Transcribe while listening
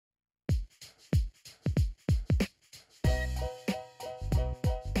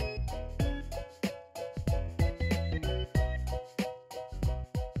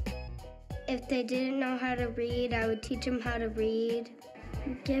If they didn't know how to read, I would teach them how to read.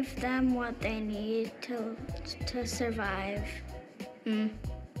 Give them what they need to survive.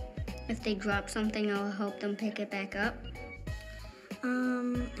 If they drop something, I'll help them pick it back up.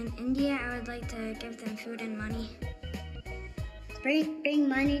 In India, I would like to give them food and money. Bring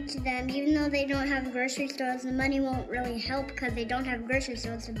money to them. Even though they don't have grocery stores, the money won't really help because they don't have grocery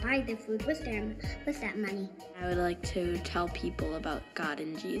stores to buy the food with that money. I would like to tell people about God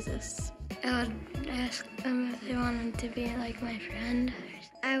and Jesus. I would ask them if they wanted to be like my friend.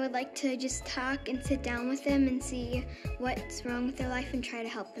 I would like to just talk and sit down with them and see what's wrong with their life and try to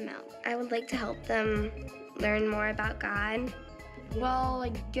help them out. I would like to help them learn more about God. Well, I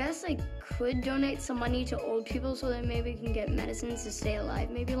guess I could donate some money to old people so that maybe we can get medicines to stay alive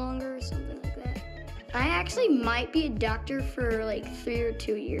maybe longer or something like that. I actually might be a doctor for like 3 or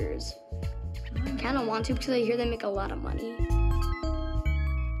 2 years. I kind of want to because I hear they make a lot of money.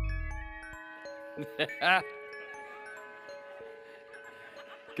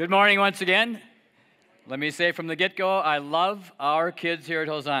 Good morning once again. Let me say from the get-go, I love our kids here at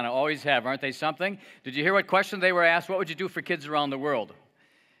Hosanna. Always have, aren't they something? Did you hear what question they were asked? What would you do for kids around the world?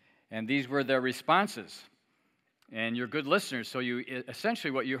 And these were their responses. And you're good listeners, so you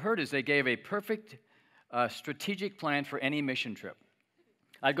essentially what you heard is they gave a perfect strategic plan for any mission trip.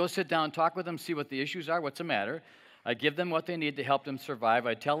 I'd go sit down, talk with them, see what the issues are, what's the matter. I'd give them what they need to help them survive.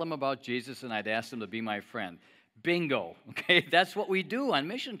 I'd tell them about Jesus, and I'd ask them to be my friend. Bingo, okay? That's what we do on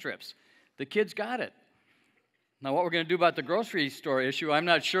mission trips. The kids got it. Now, what we're going to do about the grocery store issue, I'm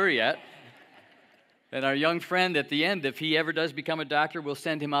not sure yet. And our young friend at the end, if he ever does become a doctor, we'll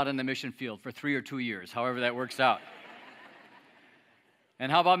send him out in the mission field for 3 or 2 years, however that works out.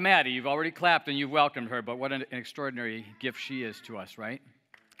 And how about Maddie? You've already clapped and you've welcomed her, but what an extraordinary gift she is to us, right?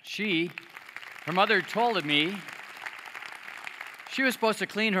 Her mother told me she was supposed to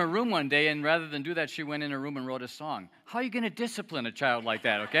clean her room one day, and rather than do that, she went in her room and wrote a song. How are you going to discipline a child like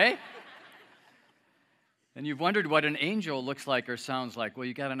that, okay? And you've wondered what an angel looks like or sounds like. Well,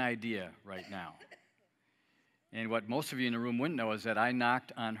 you got an idea right now. And what most of you in the room wouldn't know is that I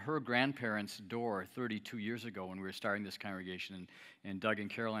knocked on her grandparents' door 32 years ago when we were starting this congregation. And Doug and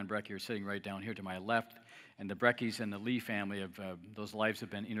Caroline Brecky are sitting right down here to my left. And the Breckys and the Lee family, those lives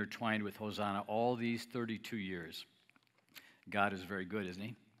have been intertwined with Hosanna all these 32 years. God is very good, isn't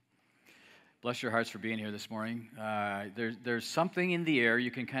he? Bless your hearts for being here this morning. There's something in the air.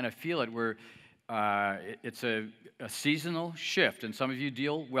 You can kind of feel it where it's a seasonal shift, and some of you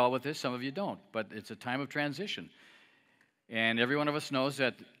deal well with this, some of you don't, but it's a time of transition. And every one of us knows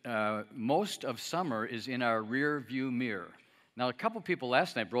that most of summer is in our rear view mirror. Now, a couple people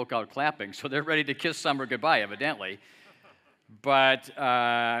last night broke out clapping, so they're ready to kiss summer goodbye, evidently. But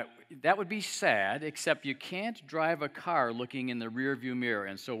that would be sad, except you can't drive a car looking in the rear view mirror,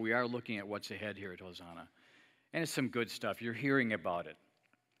 and so we are looking at what's ahead here at Hosanna. And it's some good stuff. You're hearing about it.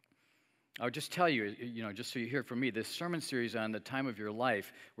 I'll just tell you, just so you hear from me, this sermon series on the time of your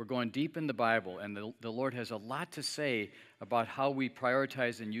life, we're going deep in the Bible, and the Lord has a lot to say about how we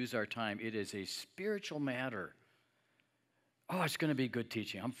prioritize and use our time. It is a spiritual matter. Oh, it's going to be good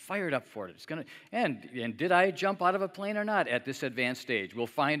teaching. I'm fired up for it. And did I jump out of a plane or not at this advanced stage? We'll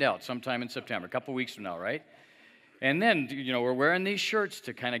find out sometime in September, a couple weeks from now, right? And then, we're wearing these shirts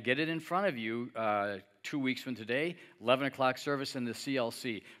to kind of get it in front of you 2 weeks from today, 11 o'clock service in the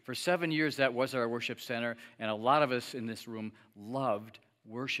CLC. For 7 years, that was our worship center, and a lot of us in this room loved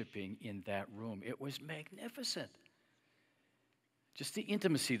worshiping in that room. It was magnificent. Just the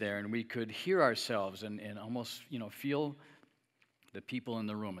intimacy there, and we could hear ourselves and almost, feel the people in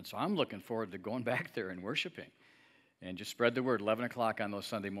the room. And so I'm looking forward to going back there and worshiping. And just spread the word, 11 o'clock on those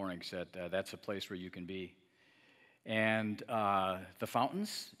Sunday mornings, that's a place where you can be. And the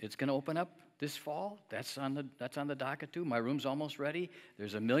fountains, it's going to open up this fall. That's on the docket too. My room's almost ready.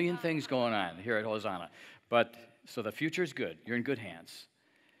 There's a million things going on here at Hosanna. But so the future's good. You're in good hands.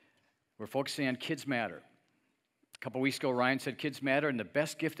 We're focusing on Kids Matter. A couple weeks ago, Ryan said kids matter, and the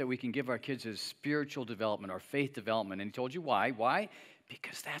best gift that we can give our kids is spiritual development or faith development. And he told you why. Why?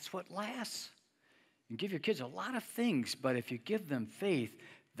 Because that's what lasts. You can give your kids a lot of things, but if you give them faith,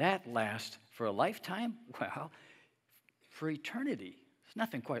 that lasts for a lifetime. Well, for eternity. There's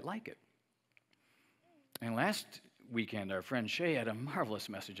nothing quite like it. And last weekend, our friend Shay had a marvelous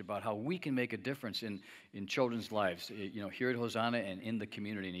message about how we can make a difference in children's lives, here at Hosanna and in the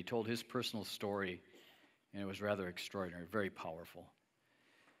community. And he told his personal story, and it was rather extraordinary, very powerful.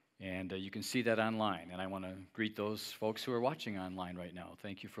 And you can see that online. And I want to greet those folks who are watching online right now.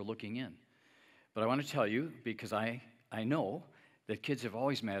 Thank you for looking in. But I want to tell you, because I know that kids have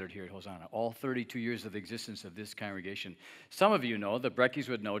always mattered here at Hosanna, all 32 years of existence of this congregation. Some of you know, the Breckys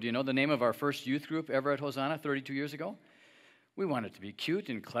would know. Do you know the name of our first youth group ever at Hosanna 32 years ago? We wanted to be cute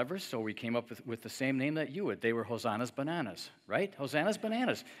and clever, so we came up with the same name that you would. They were Hosanna's Bananas, right? Hosanna's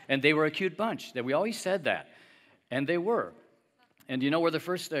Bananas. And they were a cute bunch. That we always said that. And they were. And you know where the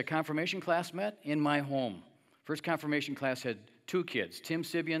first confirmation class met? In my home. First confirmation class had 2 kids, Tim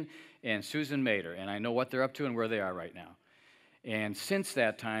Sibian and Susan Mader. And I know what they're up to and where they are right now. And since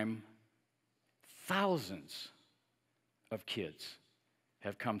that time, thousands of kids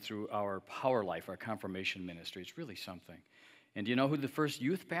have come through our Power Life, our confirmation ministry. It's really something. And do you know who the first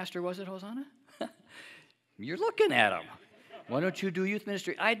youth pastor was at Hosanna? You're looking at him. Why don't you do youth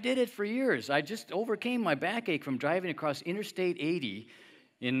ministry? I did it for years. I just overcame my backache from driving across Interstate 80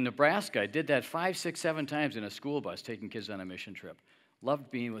 in Nebraska. I did that 5, 6, 7 times in a school bus, taking kids on a mission trip.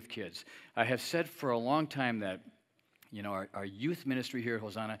 Loved being with kids. I have said for a long time that, you know, our youth ministry here at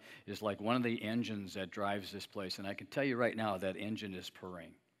Hosanna is like one of the engines that drives this place. And I can tell you right now that engine is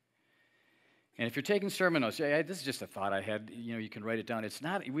purring. And if you're taking sermon notes, this is just a thought I had. You know, you can write it down. It's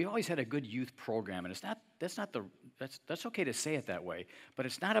not. We always had a good youth program, and it's not. That's okay to say it that way. But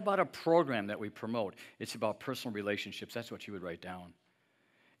it's not about a program that we promote. It's about personal relationships. That's what you would write down.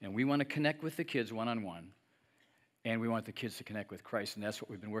 And we want to connect with the kids one-on-one, and we want the kids to connect with Christ, and that's what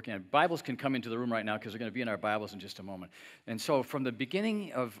we've been working on. Bibles can come into the room right now because they're going to be in our Bibles in just a moment. And so, from the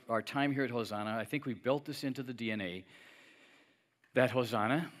beginning of our time here at Hosanna, I think we built this into the DNA that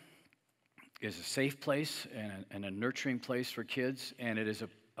Hosanna is a safe place and a nurturing place for kids, and it is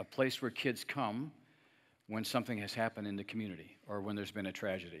a place where kids come when something has happened in the community or when there's been a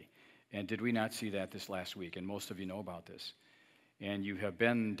tragedy. And did we not see that this last week? And most of you know about this. And you have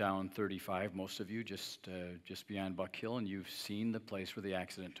been down 35, most of you, just beyond Buck Hill, and you've seen the place where the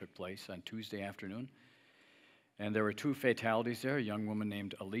accident took place on Tuesday afternoon. And there were 2 fatalities there, a young woman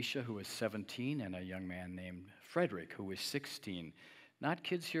named Alicia, who was 17, and a young man named Frederick, who was 16. Not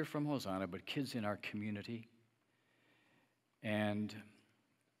kids here from Hosanna, but kids in our community. And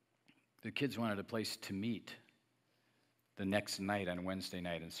the kids wanted a place to meet the next night on Wednesday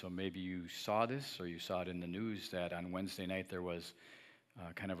night. And so maybe you saw this or you saw it in the news that on Wednesday night there was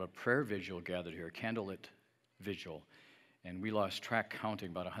kind of a prayer vigil gathered here, a candlelit vigil. And we lost track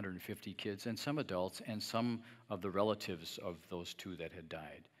counting about 150 kids and some adults and some of the relatives of those 2 that had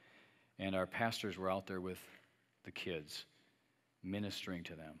died. And our pastors were out there with the kids, ministering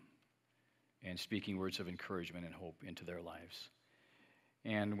to them and speaking words of encouragement and hope into their lives.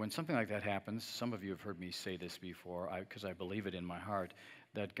 And when something like that happens, some of you have heard me say this before, because I believe it in my heart,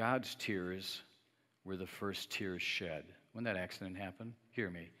 that God's tears were the first tears shed. When that accident happened, hear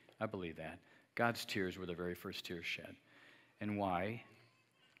me, I believe that. God's tears were the very first tears shed. And why?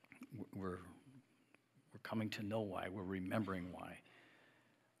 We're coming to know why. We're remembering why.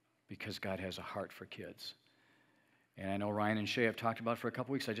 Because God has a heart for kids. And I know Ryan and Shay have talked about it for a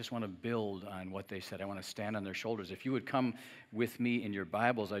couple weeks. I just want to build on what they said. I want to stand on their shoulders. If you would come with me in your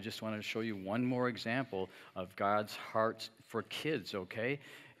Bibles, I just want to show you one more example of God's heart for kids, okay?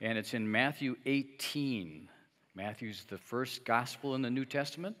 And it's in Matthew 18. Matthew's the first gospel in the New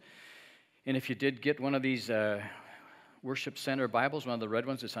Testament. And if you did get one of these Worship Center Bibles, one of the red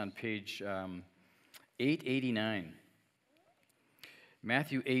ones, it's on page 889.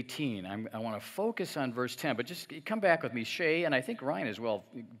 Matthew 18, I want to focus on verse 10, but just come back with me. Shay, and I think Ryan as well,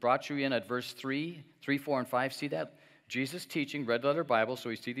 brought you in at verse 3, 4, and 5. See that? Jesus teaching, red letter Bible, so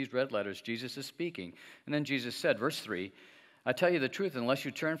we see these red letters. Jesus is speaking. And then Jesus said, verse 3, I tell you the truth, unless you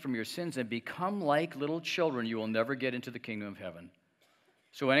turn from your sins and become like little children, you will never get into the kingdom of heaven.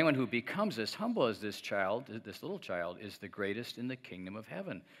 So anyone who becomes as humble as this child, this little child, is the greatest in the kingdom of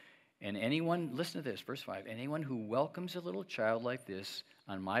heaven. And anyone, listen to this, verse 5, anyone who welcomes a little child like this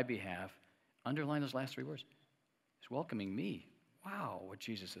on my behalf, underline those last 3 words, is welcoming me. Wow, what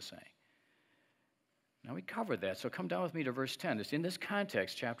Jesus is saying. Now we covered that, so come down with me to verse 10. It's in this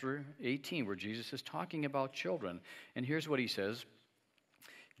context, chapter 18, where Jesus is talking about children. And here's what he says.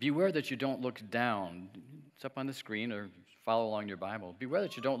 Beware that you don't look down. It's up on the screen, or follow along your Bible. Beware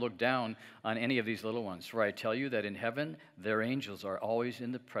that you don't look down on any of these little ones, for I tell you that in heaven their angels are always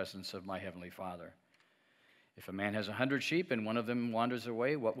in the presence of my heavenly Father. If a man has 100 sheep and one of them wanders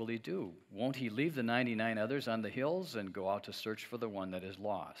away, what will he do? Won't he leave the 99 others on the hills and go out to search for the one that is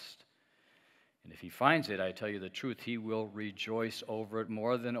lost? And if he finds it, I tell you the truth, he will rejoice over it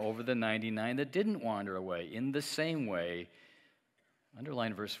more than over the 99 that didn't wander away. In the same way,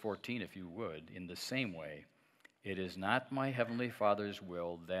 underline verse 14 if you would, in the same way, it is not my heavenly Father's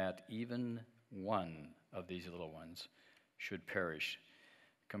will that even one of these little ones should perish.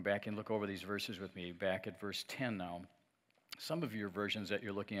 Come back and look over these verses with me. Back at verse 10 now. Some of your versions that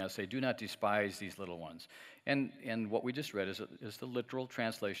you're looking at say, do not despise these little ones. And what we just read is the literal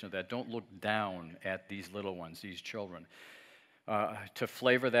translation of that. Don't look down at these little ones, these children. To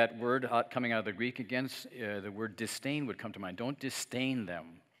flavor that word coming out of the Greek again, the word disdain would come to mind. Don't disdain them.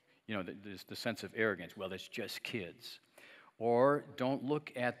 You know, there's the sense of arrogance. Well, it's just kids. Or don't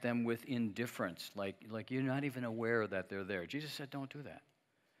look at them with indifference, like you're not even aware that they're there. Jesus said, don't do that.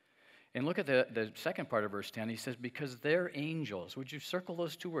 And look at the second part of verse 10. He says, because they're angels. Would you circle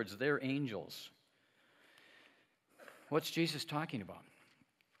those two words? They're angels. What's Jesus talking about?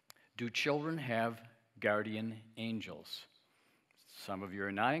 Do children have guardian angels? Some of you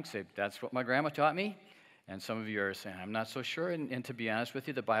are nodding, say, that's what my grandma taught me. And some of you are saying, I'm not so sure. And to be honest with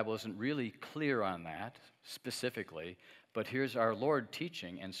you, the Bible isn't really clear on that specifically. But here's our Lord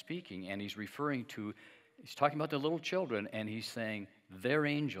teaching and speaking, and he's talking about the little children, and he's saying their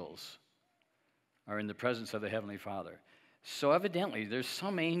angels are in the presence of the Heavenly Father. So evidently, there's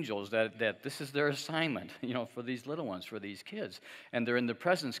some angels that this is their assignment, for these little ones, for these kids. And they're in the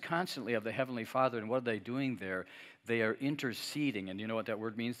presence constantly of the Heavenly Father. And what are they doing there? They are interceding. And you know what that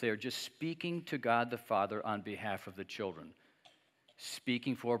word means? They are just speaking to God the Father on behalf of the children.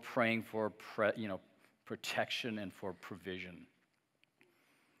 Speaking for, praying for, protection and for provision.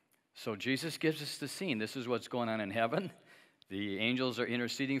 So Jesus gives us the scene. This is what's going on in heaven. The angels are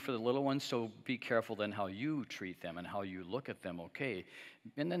interceding for the little ones, so be careful then how you treat them and how you look at them, okay?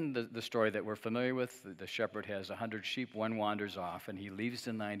 And then the story that we're familiar with, the shepherd has 100 sheep, one wanders off, and he leaves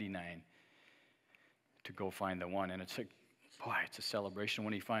the 99 to go find the one. And it's a celebration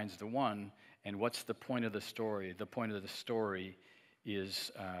when he finds the one. And what's the point of the story? The point of the story is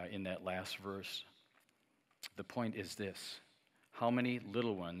in that last verse. The point is this: how many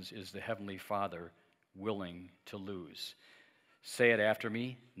little ones is the Heavenly Father willing to lose? Say it after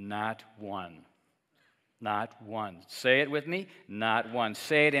me, not one. Not one. Say it with me, not one.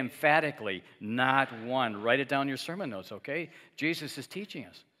 Say it emphatically, not one. Write it down in your sermon notes, okay? Jesus is teaching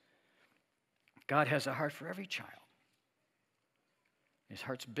us. God has a heart for every child. His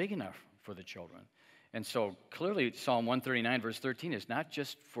heart's big enough for the children. And so clearly Psalm 139 verse 13 is not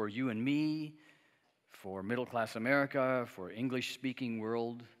just for you and me, for middle-class America, for English-speaking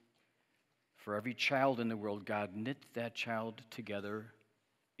world. For every child in the world, God knit that child together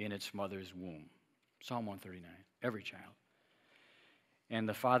in its mother's womb. Psalm 139, every child. And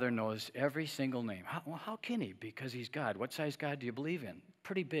the Father knows every single name. How can he? Because he's God. What size God do you believe in?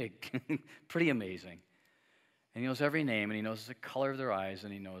 Pretty big, pretty amazing. And he knows every name, and he knows the color of their eyes,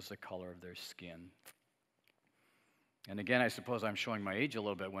 and he knows the color of their skin. And again, I suppose I'm showing my age a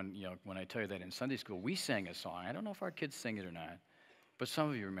little bit when I tell you that in Sunday school, we sang a song. I don't know if our kids sing it or not. But some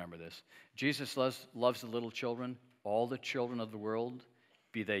of you remember this. Jesus loves the little children, all the children of the world,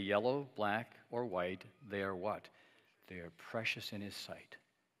 be they yellow, black, or white. They are what? They are precious in his sight.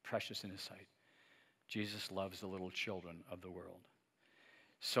 Precious in his sight. Jesus loves the little children of the world.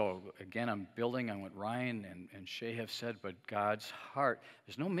 So again, I'm building on what Ryan and Shay have said, but God's heart,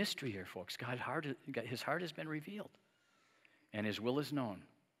 there's no mystery here, folks. His heart has been revealed, and his will is known.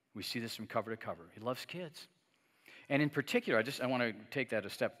 We see this from cover to cover. He loves kids. And in particular, I want to take that a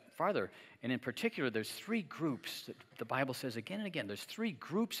step farther. And in particular, there's three groups that the Bible says again and again. There's three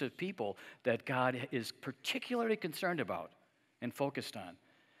groups of people that God is particularly concerned about and focused on.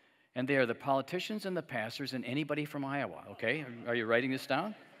 And they are the politicians and the pastors and anybody from Iowa, okay? Are you writing this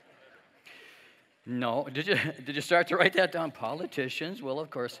down? No. Did you start to write that down? Politicians? Well, of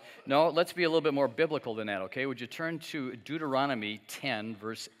course. No, let's be a little bit more biblical than that, okay? Would you turn to Deuteronomy 10,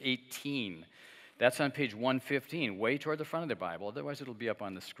 verse 18? That's on page 115, way toward the front of the Bible. Otherwise, it'll be up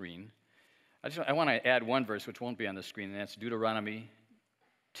on the screen. I want to add one verse which won't be on the screen, and that's Deuteronomy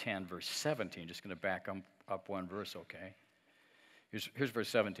 10, verse 17. Just going to back up one verse, okay? Here's verse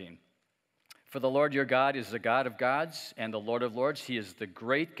 17. For the Lord your God is the God of gods and the Lord of lords. He is the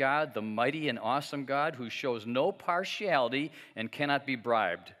great God, the mighty and awesome God who shows no partiality and cannot be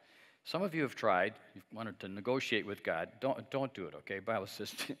bribed. Some of you have tried. You've wanted to negotiate with God. Don't do it, okay? The Bible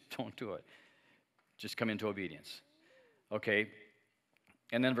says don't do it. Just come into obedience. Okay,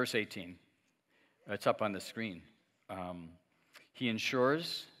 and then verse 18. It's up on the screen. He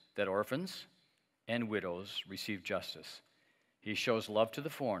ensures that orphans and widows receive justice. He shows love to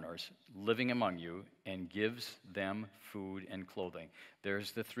the foreigners living among you and gives them food and clothing.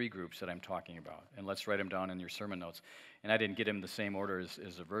 There's the three groups that I'm talking about. And let's write them down in your sermon notes. And I didn't get them in the same order as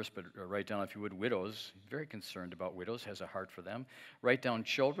the verse, but write down, if you would, widows. Very concerned about widows, has a heart for them. Write down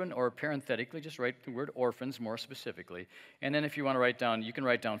children, or parenthetically, just write the word orphans more specifically. And then if you want to write down, you can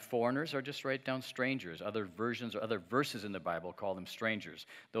write down foreigners or just write down strangers. Other versions or other verses in the Bible call them strangers,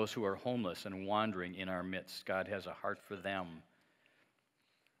 those who are homeless and wandering in our midst. God has a heart for them.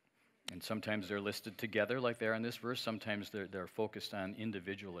 And sometimes they're listed together like they are in this verse. Sometimes they're focused on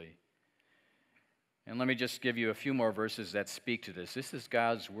individually. And let me just give you a few more verses that speak to this. This is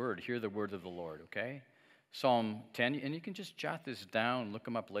God's word. Hear the word of the Lord, okay? Psalm 10, and you can just jot this down, look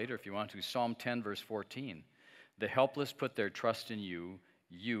them up later if you want to. Psalm 10, verse 14. The helpless put their trust in you.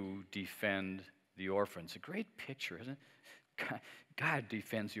 You defend the orphans. A great picture, isn't it? God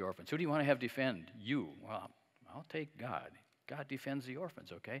defends the orphans. Who do you want to have defend? You. Well, I'll take God. God defends the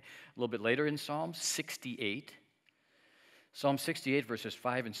orphans, okay? A little bit later in Psalm 68. Psalm 68, verses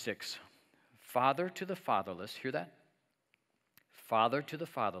 5 and 6. Father to the fatherless, hear that? Father to the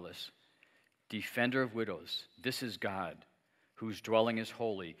fatherless, defender of widows. This is God, whose dwelling is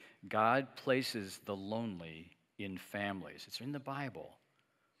holy. God places the lonely in families. It's in the Bible.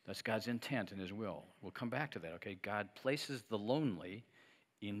 That's God's intent and his will. We'll come back to that, okay? God places the lonely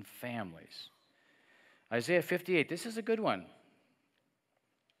in families. Isaiah 58, this is a good one.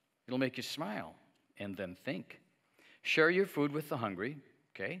 It'll make you smile and then think. Share your food with the hungry,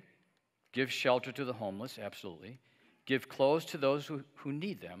 okay? Give shelter to the homeless, absolutely. Give clothes to those who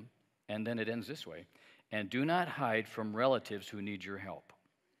need them. And then it ends this way. And do not hide from relatives who need your help.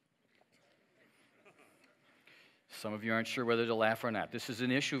 Some of you aren't sure whether to laugh or not. This is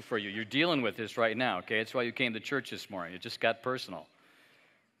an issue for you. You're dealing with this right now, okay? That's why you came to church this morning. It just got personal.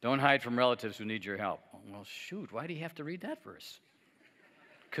 Don't hide from relatives who need your help. Well, shoot, why do you have to read that verse?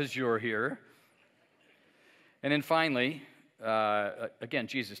 Because you're here. And then finally, again,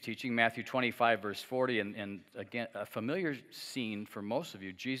 Jesus teaching, Matthew 25, verse 40, and again, a familiar scene for most of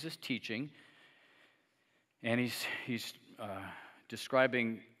you, Jesus teaching, and he's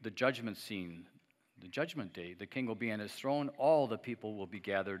describing the judgment scene, the judgment day. The king will be on his throne, all the people will be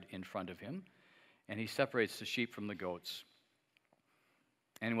gathered in front of him, and he separates the sheep from the goats.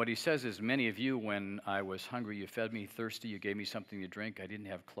 And what he says is, many of you, when I was hungry, you fed me, thirsty, you gave me something to drink. I didn't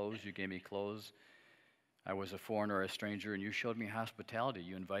have clothes, you gave me clothes. I was a foreigner or a stranger, and you showed me hospitality.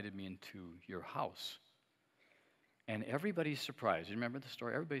 You invited me into your house. And everybody's surprised. You remember the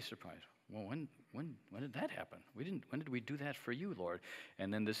story? Everybody's surprised. Well, when did that happen? When did we do that for you, Lord?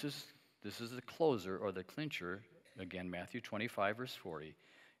 And then this is the closer or the clincher, again, Matthew 25, verse 40,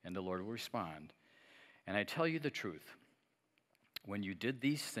 and the Lord will respond. And I tell you the truth. When you did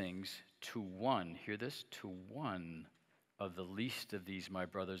these things to one, hear this, to one of the least of these, my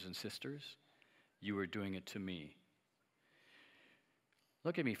brothers and sisters, you were doing it to me.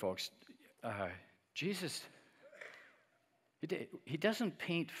 Look at me, folks. Jesus, he doesn't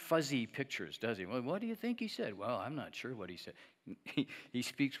paint fuzzy pictures, does he? Well, what do you think he said? Well, I'm not sure what he said. He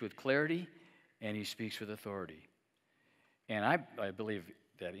speaks with clarity, and he speaks with authority. And I believe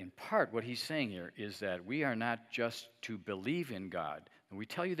that in part what he's saying here is that we are not just to believe in God. And we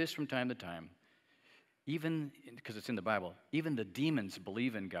tell you this from time to time, even because it's in the Bible, even the demons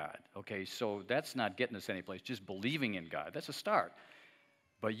believe in God. Okay, so that's not getting us anyplace, just believing in God. That's a start.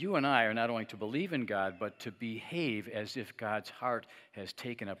 But you and I are not only to believe in God, but to behave as if God's heart has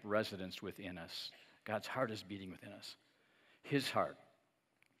taken up residence within us. God's heart is beating within us. His heart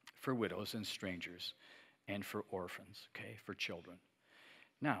for widows and strangers and for orphans, okay, for children.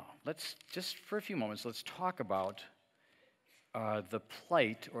 Now, let's just for a few moments, let's talk about the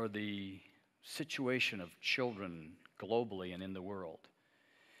plight or the situation of children globally and in the world.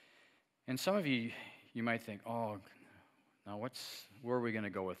 And some of you might think, oh, now where are we going to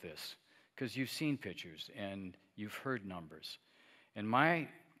go with this? Because you've seen pictures and you've heard numbers. And my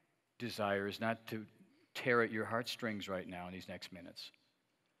desire is not to tear at your heartstrings right now in these next minutes.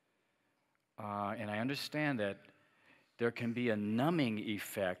 And I understand that there can be a numbing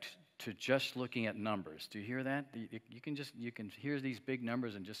effect to just looking at numbers. Do you hear that? You can hear these big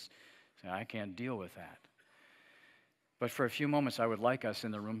numbers and just say, I can't deal with that. But for a few moments, I would like us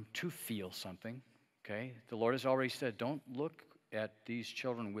in the room to feel something, okay? The Lord has already said, don't look at these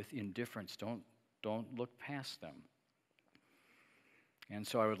children with indifference. Don't look past them. And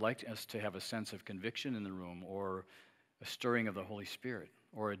so I would like us to have a sense of conviction in the room, or a stirring of the Holy Spirit,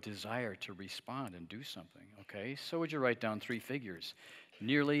 or a desire to respond and do something, okay? So would you write down three figures?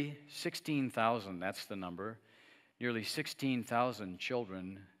 Nearly 16,000, that's the number. Nearly 16,000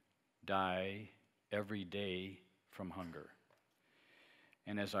 children die every day from hunger.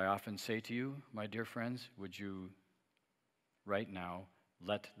 And as I often say to you, my dear friends, would you right now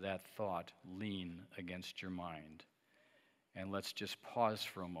let that thought lean against your mind? And let's just pause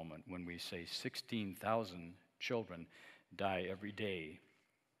for a moment when we say 16,000 children die every day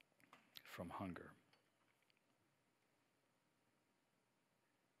from hunger.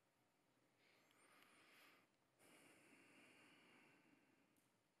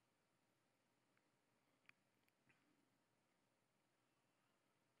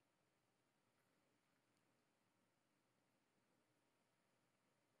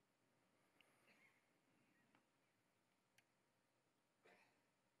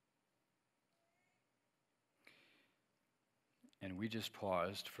 And we just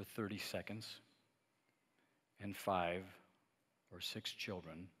paused for 30 seconds, and 5 or 6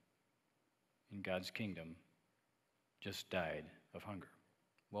 children in God's kingdom just died of hunger.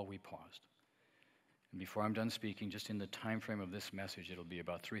 Well, we paused. And before I'm done speaking, just in the time frame of this message, it'll be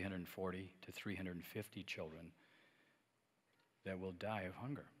about 340 to 350 children that will die of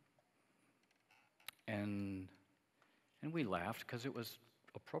hunger. And we laughed because it was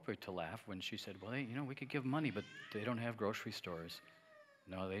appropriate to laugh when she said, well, we could give money, but they don't have grocery stores.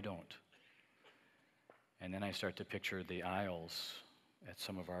 No, they don't. And then I start to picture the aisles at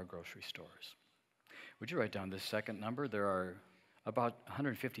some of our grocery stores. Would you write down this second number? There are about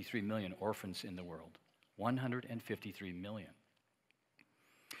 153 million orphans in the world. 153 million.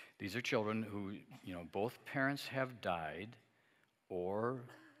 These are children who, both parents have died, or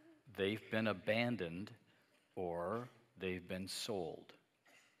they've been abandoned, or they've been sold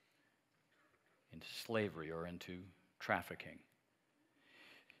into slavery or into trafficking.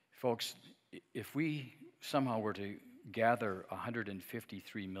 Folks, if we somehow were to gather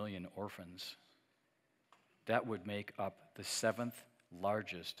 153 million orphans, that would make up the 7th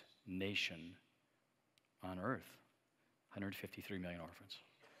largest nation on earth. 153 million orphans.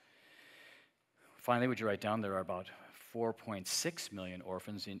 Finally, would you write down there are about 4.6 million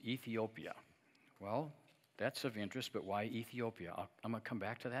orphans in Ethiopia? Well, that's of interest, but why Ethiopia? I'm going to come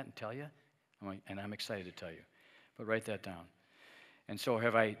back to that and tell you. And I'm excited to tell you. But write that down. And so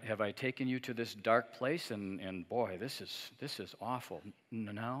have I taken you to this dark place? And boy, this is awful.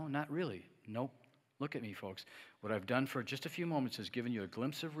 No, not really. Nope. Look at me, folks. What I've done for just a few moments is given you a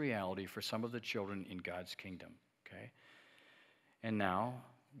glimpse of reality for some of the children in God's kingdom. Okay? And now,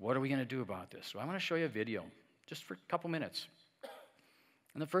 what are we going to do about this? Well, I want to show you a video, just for a couple minutes.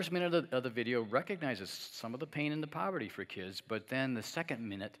 And the first minute of the video recognizes some of the pain and the poverty for kids, but then the second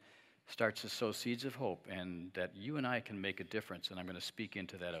minute starts to sow seeds of hope, and that you and I can make a difference, and I'm going to speak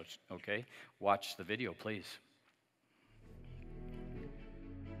into that, okay? Watch the video, please.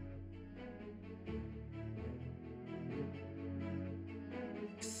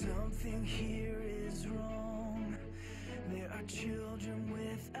 Something here is wrong. There are children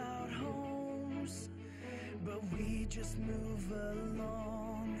without homes, but we just move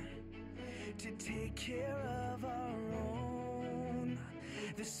along to take care of our own.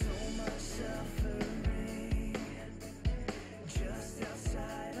 There's so much suffering just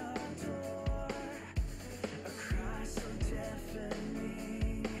outside our door, a cry so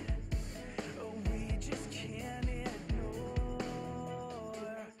deafening, oh, we just can't ignore.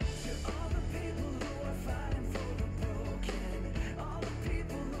 To all the people who are fighting for the broken, all the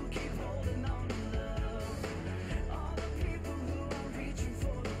people who keep holding on to love, all the people who are reaching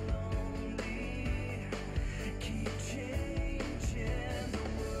for the lonely, keep changing the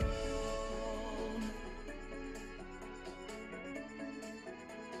world.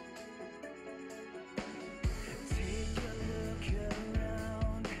 Take a look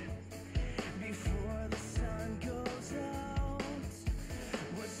around before the sun goes out.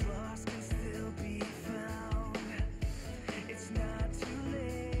 What's lost can still be found. It's not too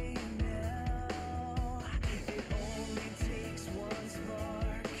late now. It only takes one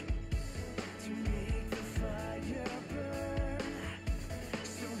spark to make the fire burn.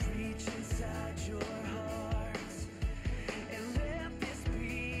 So reach inside your heart and let this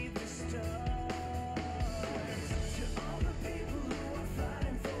be the start. To all the people who are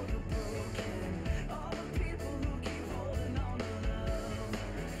fighting for the broken, all the people who keep holding on to love,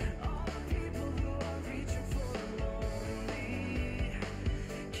 all the people who are reaching for the lonely,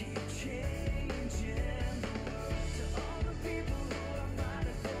 keep changing the world. To all the people who are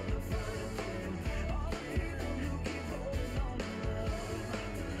fighting for the broken, all the people who keep holding on to love,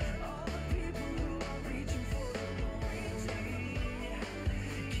 all the people who are reaching for the lonely,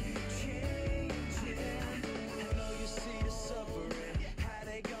 keep changing. I know you see the suffering, how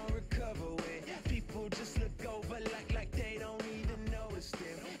they gon' recover when people just look over like they don't even notice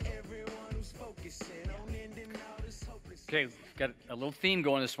them. Everyone who's focusing on ending all this hopelessness. Okay, got a little theme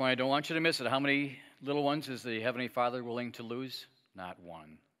going this morning. I don't want you to miss it. How many little ones is the Heavenly Father willing to lose? Not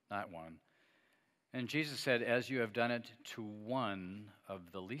one. Not one. And Jesus said, as you have done it to one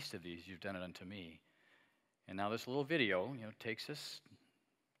of the least of these, you've done it unto me. And now this little video, takes us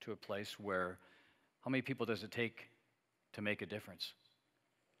to a place where, how many people does it take to make a difference?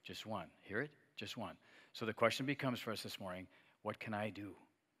 Just one. Hear it? Just one. So the question becomes for us this morning, what can I do?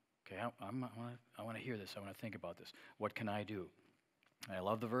 Okay, I want to hear this. I want to think about this. What can I do? And I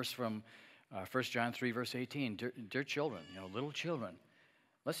love the verse from 1 John 3, verse 18. Dear children, little children,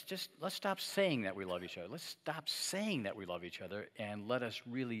 let's stop saying that we love each other. Let's stop saying that we love each other and let us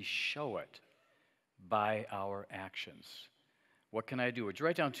really show it by our actions. What can I do? Would you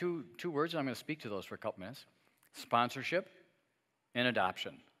write down two words? And I'm going to speak to those for a couple minutes. Sponsorship and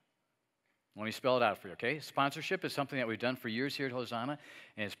adoption. Let me spell it out for you, okay? Sponsorship is something that we've done for years here at Hosanna,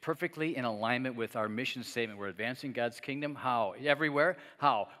 and it's perfectly in alignment with our mission statement. We're advancing God's kingdom. How? Everywhere.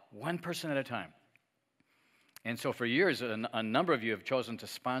 How? One person at a time. And so for years, a number of you have chosen to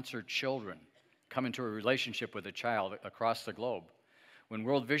sponsor children, come into a relationship with a child across the globe. When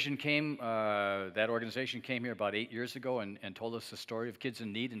World Vision came, that organization came here about 8 years ago and told us the story of kids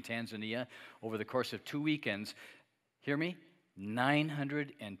in need in Tanzania over the course of 2 weekends. Hear me?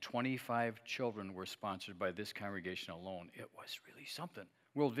 925 children were sponsored by this congregation alone. It was really something.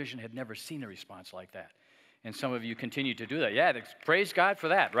 World Vision had never seen a response like that. And some of you continue to do that. Yeah, praise God for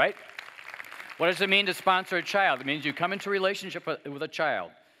that, right? What does it mean to sponsor a child? It means you come into a relationship with a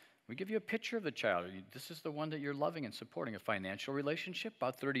child. We give you a picture of the child. This is the one that you're loving and supporting. A financial relationship,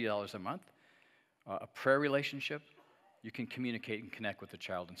 about $30 a month. A prayer relationship. You can communicate and connect with the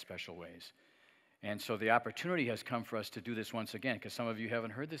child in special ways. And so the opportunity has come for us to do this once again, because some of you haven't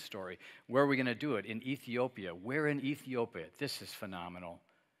heard this story. Where are we going to do it? In Ethiopia. Where in Ethiopia? This is phenomenal.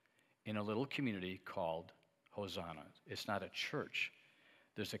 In a little community called Hosanna. It's not a church.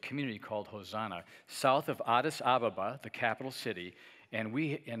 There's a community called Hosanna, south of Addis Ababa, the capital city,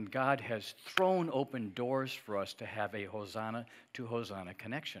 and God has thrown open doors for us to have a Hosanna to Hosanna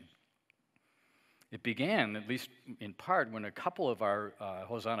connection. It began, at least in part, when a couple of our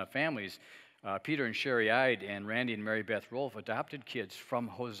Hosanna families, Peter and Sherry Ide and Randy and Mary Beth Rolfe, adopted kids from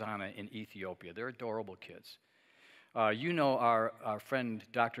Hosanna in Ethiopia. They're adorable kids. You know our friend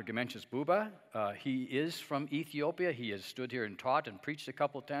Dr. Gemencius Buba. He is from Ethiopia. He has stood here and taught and preached a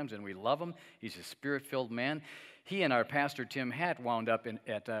couple of times, and we love him. He's a spirit-filled man. He and our pastor Tim Hatt wound up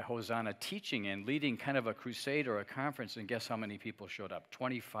at Hosanna teaching and leading kind of a crusade or a conference, and guess how many people showed up?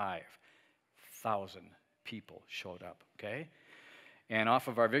 25,000 people showed up, okay? And off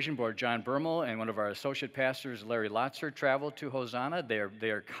of our vision board, John Bermel and one of our associate pastors, Larry Lotzer, traveled to Hosanna.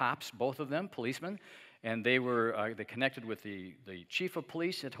 They are cops, both of them, policemen. And they connected with the chief of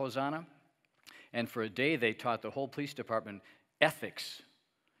police at Hosanna. And for a day, they taught the whole police department ethics,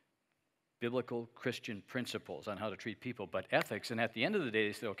 biblical Christian principles on how to treat people, but ethics. And at the end of the day,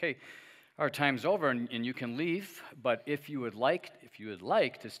 they said, okay, our time's over and you can leave, but if you would like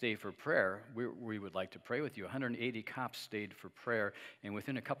to stay for prayer, we would like to pray with you. 180 cops stayed for prayer, and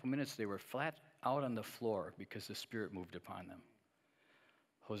within a couple minutes, they were flat out on the floor because the Spirit moved upon them.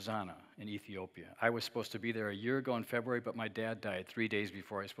 Hosanna in Ethiopia. I was supposed to be there a year ago in February, but my dad died 3 days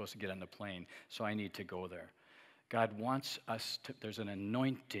before I was supposed to get on the plane, so I need to go there. God wants us to, there's an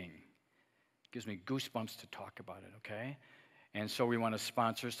anointing. It gives me goosebumps to talk about it, okay? And so we want to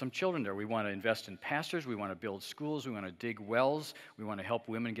sponsor some children there. We want to invest in pastors. We want to build schools. We want to dig wells. We want to help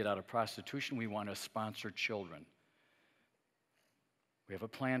women get out of prostitution. We want to sponsor children. We have a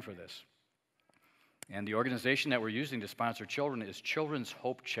plan for this. And the organization that we're using to sponsor children is Children's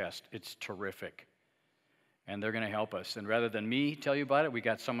Hope Chest. It's terrific. And they're going to help us. And rather than me tell you about it, we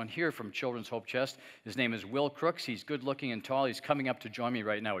got someone here from Children's Hope Chest. His name is Will Crooks. He's good looking and tall. He's coming up to join me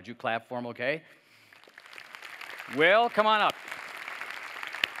right now. Would you clap for him, okay? Will, come on up.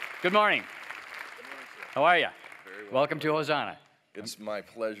 Good morning. Good morning, sir. How are you? Very well. Welcome to Hosanna. It's my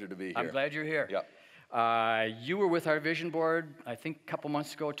pleasure to be here. I'm glad you're here. Yep. You were with our vision board, I think a couple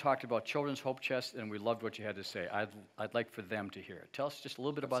months ago, talked about Children's Hope Chest, and we loved what you had to say. I'd like for them to hear it. Tell us just a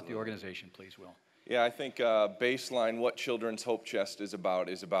little bit about the organization, please, Will. Yeah, I think baseline what Children's Hope Chest is about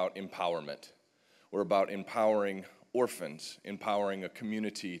empowerment. We're about empowering orphans, empowering a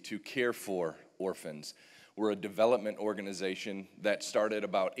community to care for orphans. We're a development organization that started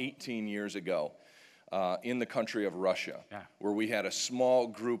about 18 years ago in the country of Russia, where we had a small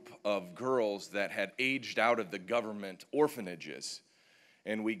group of girls that had aged out of the government orphanages,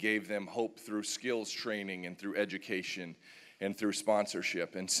 and we gave them hope through skills training and through education. and through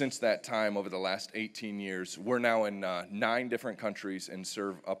sponsorship. And since that time, over the last 18 years, we're now in 9 different countries and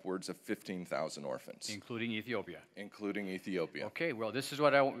serve upwards of 15,000 orphans. Including Ethiopia. Including Ethiopia. Okay, well, this is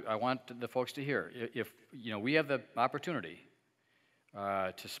what I want the folks to hear. If we have the opportunity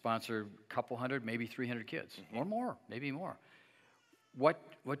to sponsor a couple hundred, maybe 300 kids, or more, maybe more,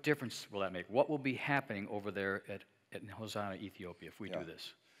 what difference will that make? What will be happening over there at Hosanna, Ethiopia, if we do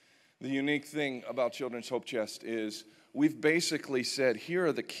this? The unique thing about Children's Hope Chest is we've basically said, here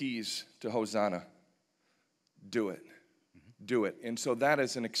are the keys to Hosanna. Do it. Do it. And so that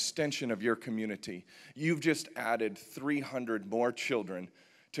is an extension of your community. You've just added 300 more children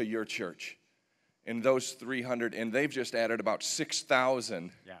to your church. And those 300, and they've just added about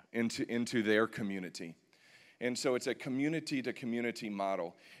 6,000 into their community. And so it's a community-to-community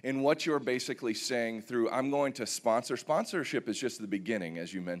model. And what you're basically saying through, I'm going to sponsorship is just the beginning,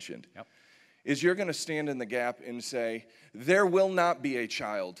 as you mentioned, is you're going to stand in the gap and say, there will not be a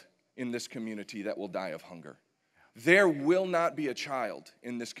child in this community that will die of hunger. There will not be a child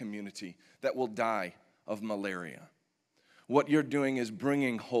in this community that will die of malaria. What you're doing is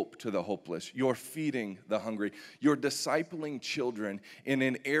bringing hope to the hopeless. You're feeding the hungry. You're discipling children in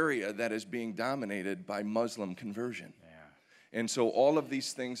an area that is being dominated by Muslim conversion. And so all of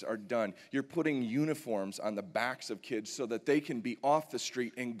these things are done. You're putting uniforms on the backs of kids so that they can be off the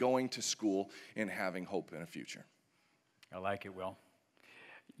street and going to school and having hope in a future. I like it, Will.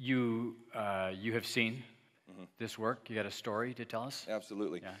 You have seen this work. You got a story to tell us?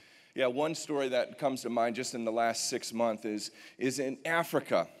 Absolutely. Yeah, one story that comes to mind just in the last 6 months is in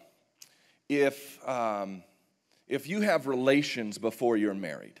Africa. If you have relations before you're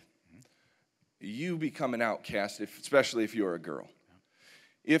married, you become an outcast, especially if you're a girl.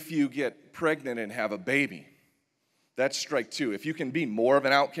 If you get pregnant and have a baby, that's strike 2. If you can be more of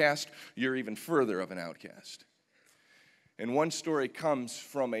an outcast, you're even further of an outcast. And one story comes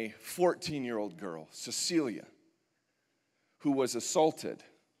from a 14-year-old girl, Cecilia, who was assaulted.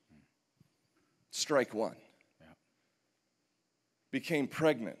 Strike 1. Became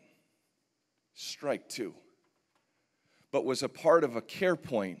pregnant. Strike 2. But was a part of a care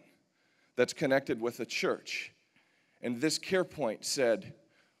point that's connected with a church. And this care point said,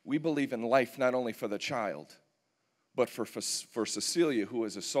 we believe in life not only for the child, but for Cecilia, who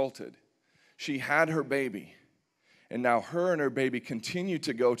was assaulted. She had her baby, and now her and her baby continue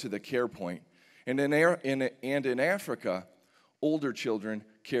to go to the care point. And in Africa, older children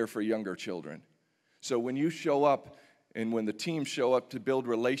care for younger children. So when you show up and when the teams show up to build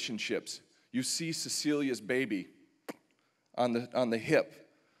relationships, you see Cecilia's baby on the hip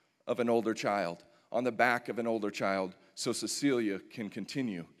of an older child, on the back of an older child, so Cecilia can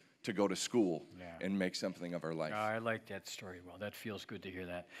continue to go to school and make something of her life. I like that story, Will. That feels good to hear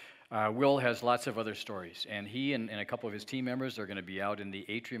that. Will has lots of other stories, and he and a couple of his team members are going to be out in the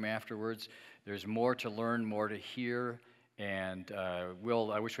atrium afterwards. There's more to learn, more to hear. And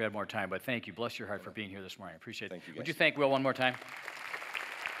Will, I wish we had more time, but thank you. Bless your heart for being here this morning. I appreciate it. Thank you, guys. Would you thank Will one more time?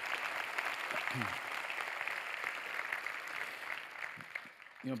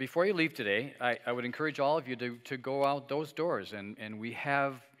 Before you leave today, I would encourage all of you to go out those doors, and we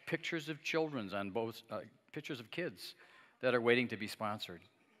have pictures of children's on both, pictures of kids that are waiting to be sponsored,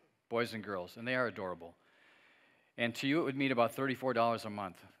 boys and girls, and they are adorable. And to you, it would mean about $34 a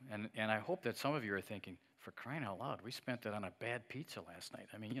month. And I hope that some of you are thinking, for crying out loud, we spent that on a bad pizza last night.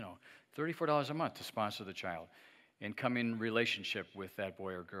 I mean, $34 a month to sponsor the child and come in relationship with that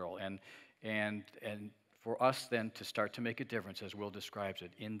boy or girl. And for us then to start to make a difference, as Will describes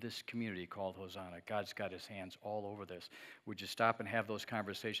it, in this community called Hosanna. God's got his hands all over this. Would you stop and have those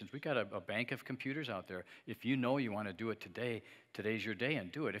conversations? We've got a bank of computers out there. If you know you want to do it today, today's your day,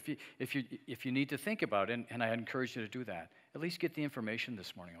 and do it. If you need to think about it, and I encourage you to do that, at least get the information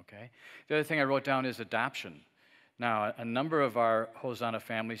this morning, okay? The other thing I wrote down is adoption. Now, a number of our Hosanna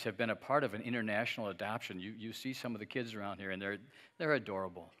families have been a part of an international adoption. You see some of the kids around here, and they're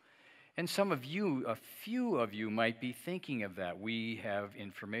adorable. And some of you, a few of you, might be thinking of that. We have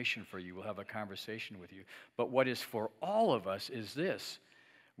information for you. We'll have a conversation with you. But what is for all of us is this.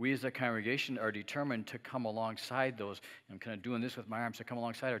 We as a congregation are determined to come alongside those. I'm kind of doing this with my arms, to come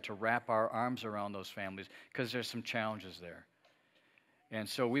alongside or to wrap our arms around those families, because there's some challenges there. And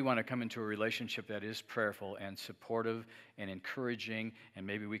so we want to come into a relationship that is prayerful and supportive and encouraging, and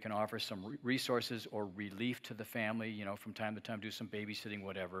maybe we can offer some resources or relief to the family, from time to time, do some babysitting,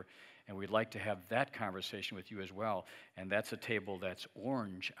 whatever. And we'd like to have that conversation with you as well. And that's a table that's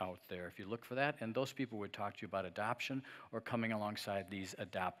orange out there, if you look for that. And those people would talk to you about adoption or coming alongside these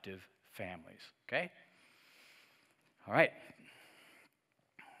adoptive families, okay? All right.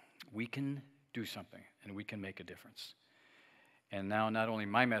 We can do something, and we can make a difference. And now not only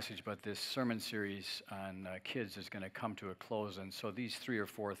my message, but this sermon series on kids is going to come to a close. And so these 3 or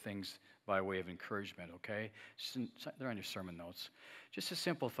 4 things by way of encouragement, okay? They're on your sermon notes. Just a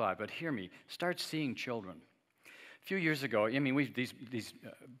simple thought, but hear me. Start seeing children. A few years ago, I mean, these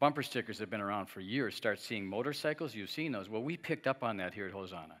bumper stickers have been around for years. Start seeing motorcycles. You've seen those. Well, we picked up on that here at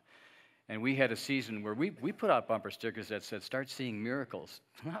Hosanna. And we had a season where we put out bumper stickers that said, start seeing miracles.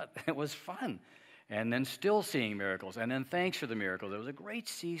 It was fun. And then still seeing miracles. And then thanks for the miracles. It was a great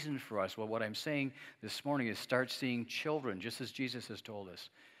season for us. Well, what I'm saying this morning is start seeing children, just as Jesus has told us.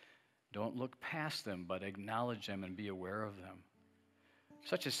 Don't look past them, but acknowledge them and be aware of them.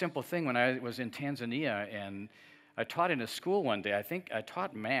 Such a simple thing when I was in Tanzania, and I taught in a school one day. I think I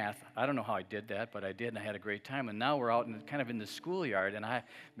taught math. I don't know how I did that, but I did, and I had a great time. And now we're out kind of in the schoolyard, and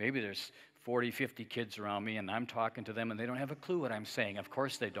maybe there's 40, 50 kids around me, and I'm talking to them, and they don't have a clue what I'm saying. Of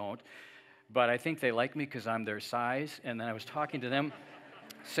course they don't. But I think they like me because I'm their size. And then I was talking to them,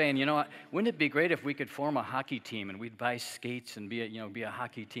 saying, you know what, wouldn't it be great if we could form a hockey team and we'd buy skates and be a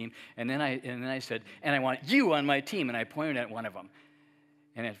hockey team? And then I said, and I want you on my team. And I pointed at one of them.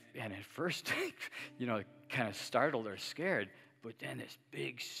 And at first, kind of startled or scared. But then this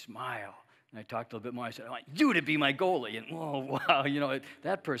big smile. And I talked a little bit more. I said, I want you to be my goalie. And whoa, wow,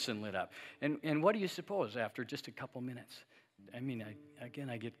 that person lit up. And what do you suppose after just a couple minutes? I mean,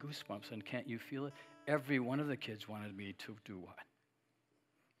 I get goosebumps, and can't you feel it? Every one of the kids wanted me to do what?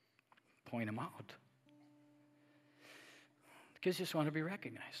 Point them out. The kids just want to be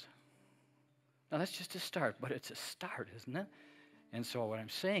recognized. Now, that's just a start, but it's a start, isn't it? And so what I'm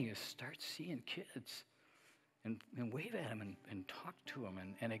saying is start seeing kids and wave at them and talk to them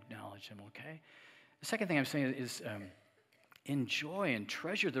and acknowledge them, okay? The second thing I'm saying is enjoy and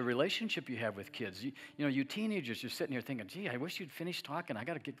treasure the relationship you have with kids. You teenagers, you're sitting here thinking, gee, I wish you'd finish talking. I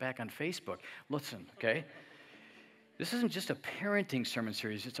got to get back on Facebook. Listen, okay? This isn't just a parenting sermon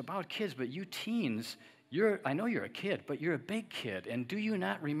series. It's about kids, but you teens, I know you're a kid, but you're a big kid. And do you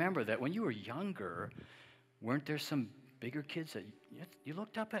not remember that when you were younger, weren't there some bigger kids that you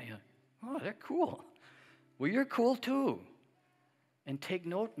looked up at? Oh, they're cool. Well, you're cool too. And take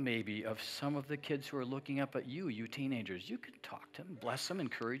note maybe of some of the kids who are looking up at you teenagers. You can talk to them, bless them,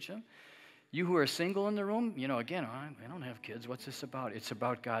 encourage them. You who are single in the room, again, I don't have kids. What's this about? It's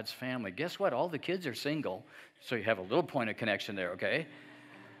about God's family. Guess what? All the kids are single, so you have a little point of connection there, okay?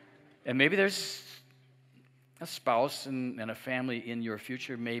 And maybe there's a spouse and a family in your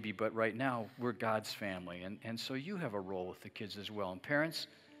future, maybe, but right now, we're God's family. And so you have a role with the kids as well. And parents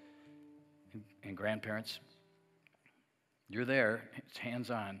and grandparents, you're there, it's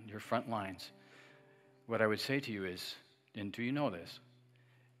hands-on, you're front lines. What I would say to you is, and do you know this?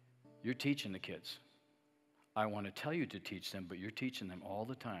 You're teaching the kids. I want to tell you to teach them, but you're teaching them all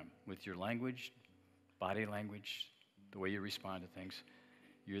the time with your language, body language, the way you respond to things.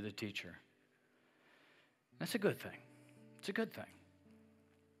 You're the teacher. That's a good thing. It's a good thing.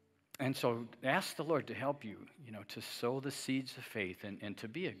 And so ask the Lord to help you, to sow the seeds of faith and to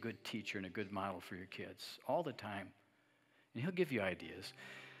be a good teacher and a good model for your kids all the time. And He'll give you ideas.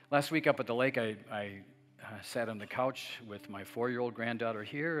 Last week up at the lake, I sat on the couch with my 4-year-old granddaughter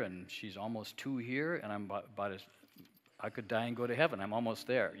here, and she's almost 2 here, and I'm about as I could die and go to heaven. I'm almost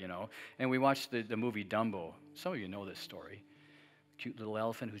there, And we watched the movie Dumbo. Some of you know this story. Cute little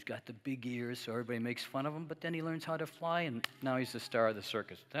elephant who's got the big ears, so everybody makes fun of him, but then he learns how to fly, and now he's the star of the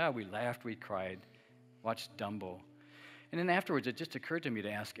circus. We laughed, we cried, watched Dumbo. And then afterwards, it just occurred to me to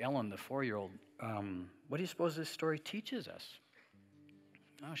ask Ellen, the 4-year-old, what do you suppose this story teaches us?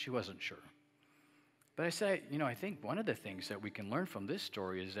 Oh, she wasn't sure. But I said, I think one of the things that we can learn from this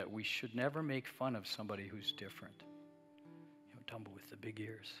story is that we should never make fun of somebody who's different. Dumbo with the big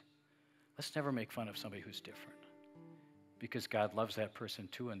ears. Let's never make fun of somebody who's different. Because God loves that person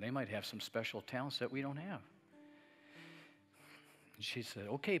too, and they might have some special talents that we don't have. And she said,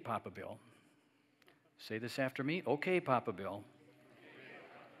 okay, Papa Bill. Say this after me. Okay, Papa Bill.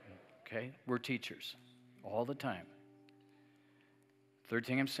 Okay, we're teachers all the time. Third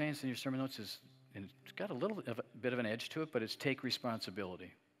thing I'm saying in your sermon notes is, and it's got a little bit of an edge to it, but it's take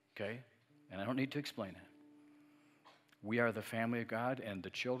responsibility, okay? And I don't need to explain it. We are the family of God, and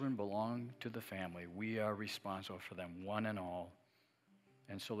the children belong to the family. We are responsible for them, one and all.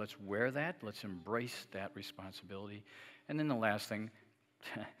 And so let's wear that. Let's embrace that responsibility. And then the last thing,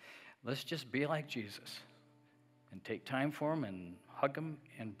 let's just be like Jesus and take time for them and hug them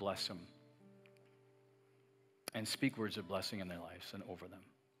and bless them and speak words of blessing in their lives and over them,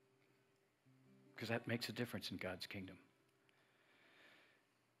 because that makes a difference in God's kingdom.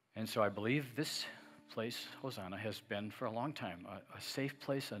 And so I believe this place, Hosanna, has been for a long time a safe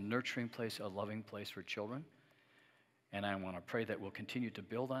place, a nurturing place, a loving place for children. And I want to pray that we'll continue to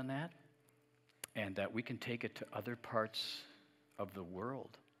build on that and that we can take it to other parts of the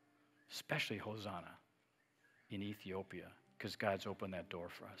world, especially Hosanna in Ethiopia, because God's opened that door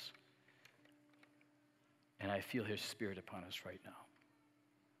for us. And I feel his Spirit upon us right now.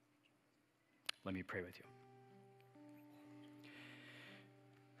 Let me pray with you.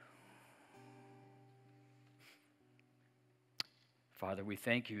 Father, we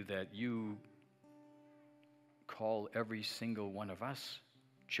thank you that you call every single one of us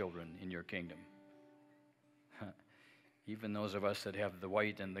children in your kingdom. Even those of us that have the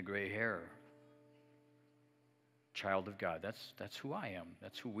white and the gray hair. Child of God, that's who I am.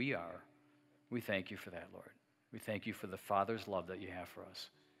 That's who we are. We thank you for that, Lord. We thank you for the Father's love that you have for us.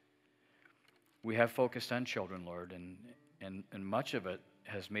 We have focused on children, Lord, and much of it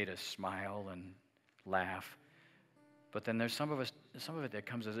has made us smile and laugh. But then there's some of it that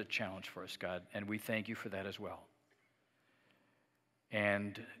comes as a challenge for us, God, and we thank you for that as well.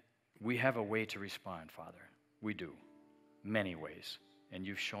 And we have a way to respond, Father. We do, many ways, and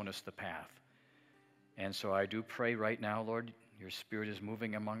you've shown us the path. And so I do pray right now, Lord, your Spirit is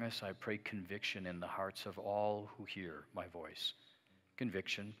moving among us. I pray conviction in the hearts of all who hear my voice.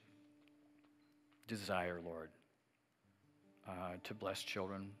 Conviction, desire, Lord, to bless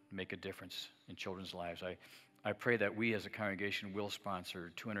children, make a difference in children's lives. I pray that we as a congregation will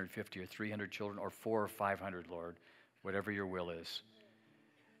sponsor 250 or 300 children, or 400 or 500, Lord, whatever your will is.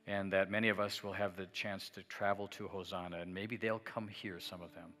 And that many of us will have the chance to travel to Hosanna, and maybe they'll come here, some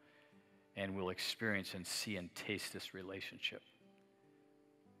of them, and we'll experience and see and taste this relationship.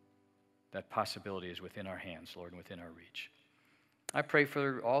 That possibility is within our hands, Lord, and within our reach. I pray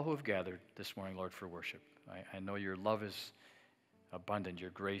for all who have gathered this morning, Lord, for worship. I know your love is abundant. Your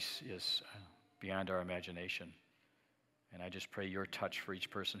grace is beyond our imagination. And I just pray your touch for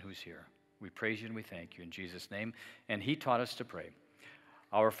each person who's here. We praise you and we thank you in Jesus' name. And he taught us to pray.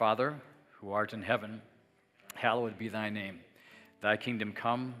 Our Father, who art in heaven, hallowed be thy name. Thy kingdom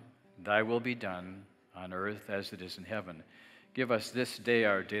come, thy will be done on earth as it is in heaven. Give us this day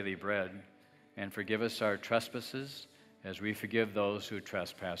our daily bread, and forgive us our trespasses as we forgive those who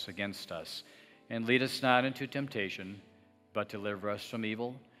trespass against us. And lead us not into temptation, but deliver us from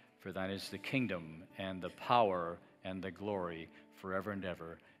evil. For thine is the kingdom and the power and the glory forever and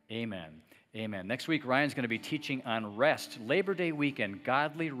ever. Amen. Amen. Next week, Ryan's going to be teaching on rest, Labor Day weekend,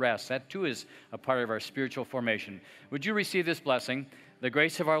 godly rest. That too is a part of our spiritual formation. Would you receive this blessing? The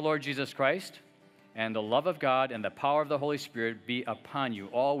grace of our Lord Jesus Christ and the love of God and the power of the Holy Spirit be upon you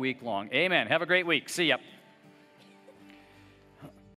all week long. Amen. Have a great week. See ya.